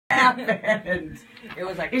happened? It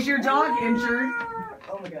was like, is your dog injured?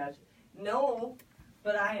 Oh my gosh. No,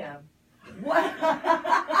 but I am. What?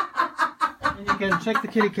 And you can check the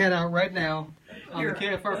kitty cat out right now on the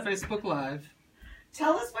KFR Facebook Live.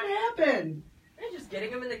 Tell us what happened. I'm just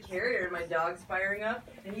getting him in the carrier and my dog's firing up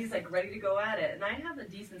and he's like ready to go at it. And I have a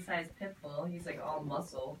decent sized pit bull. He's like all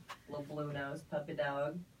muscle, little blue nose puppy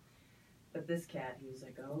dog. But this cat, he was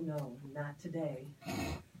like, oh no, not today.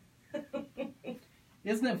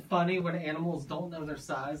 Isn't it funny when animals don't know their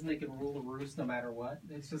size and they can rule the roost no matter what?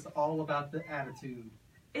 It's just all about the attitude.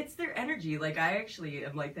 It's their energy. Like, I actually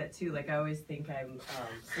am like that too. Like, I always think I'm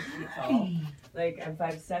 6 feet tall. Like, I'm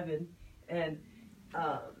 5'7". And if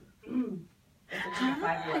a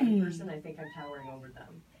 5'11" person, I think I'm towering over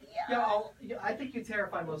them. Yeah, I think you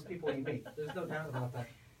terrify most people you meet. There's no doubt about that.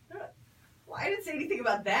 Well, I didn't say anything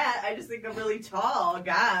about that. I just think I'm really tall.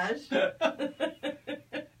 Gosh.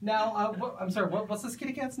 Now, I'm sorry, what's this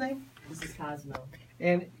kitty cat's name? This is Cosmo.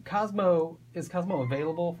 And Cosmo, is Cosmo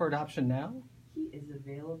available for adoption now? He is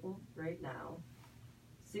available right now.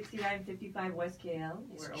 6955 West KL.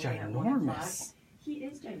 He's We're open at 1 o'clock. ginormous. He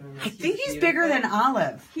is ginormous. I think he's bigger than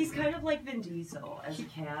Olive. He's kind of like Vin Diesel as a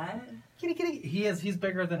cat. Kitty, kitty. He's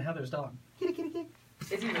bigger than Heather's dog. Kitty, kitty, kitty.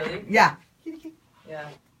 Is he really? Yeah. Kitty, kitty. Yeah.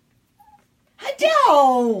 I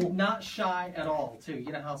do. Not shy at all, too.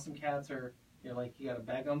 You know how some cats are, you're like, you gotta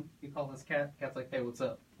beg them. You call this cat, cat's like, hey, what's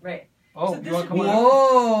up? Right. Oh, So you want to come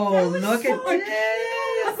Whoa, That was look so at this.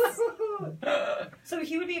 So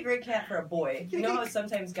he would be a great cat for a boy. You know how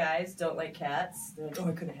sometimes guys don't like cats? They're like, oh,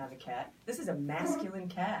 I couldn't have a cat. This is a masculine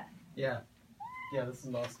cat. Yeah. Yeah, this is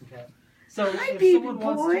an awesome cat. So Hi, if baby someone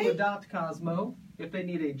wants boy. to adopt Cosmo, if they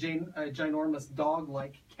need a ginormous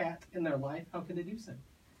dog-like cat in their life, how can they do so?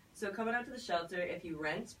 So coming out to the shelter, if you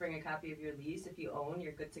rent, bring a copy of your lease. If you own,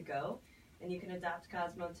 you're good to go. And you can adopt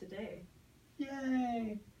Cosmo today.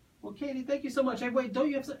 Yay! Well, Katie, thank you so much. Hey, wait, don't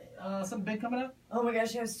you have something big coming up? Oh my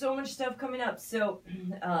gosh, I have so much stuff coming up. So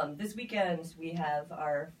this weekend we have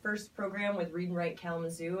our first program with Read and Write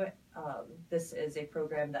Kalamazoo. This is a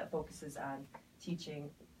program that focuses on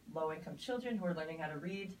teaching low-income children who are learning how to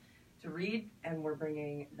read, and we're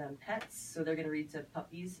bringing them pets. So they're going to read to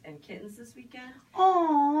puppies and kittens this weekend.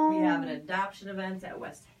 Aww. We have an adoption event at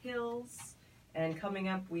West Hills. And coming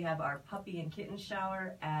up, we have our puppy and kitten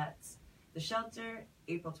shower at the shelter,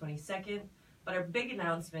 April 22nd. But our big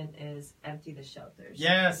announcement is empty the shelters.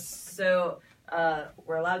 Yes! So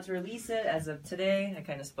we're allowed to release it as of today. I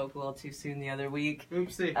kind of spoke a little too soon the other week.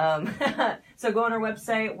 Oopsie. So go on our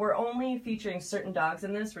website. We're only featuring certain dogs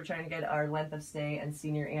in this. We're trying to get our length of stay and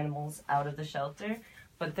senior animals out of the shelter.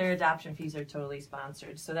 But their adoption fees are totally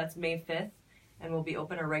sponsored. So that's May 5th. And we'll be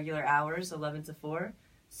open our regular hours, 11 to 4.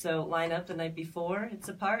 So line up the night before. It's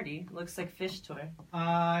a party. Looks like fish tour.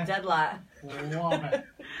 I Dead lot. love it.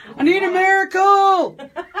 I need a miracle.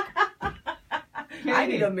 I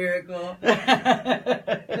need a miracle.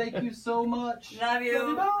 Thank you so much. Love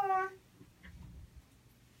you. Bye.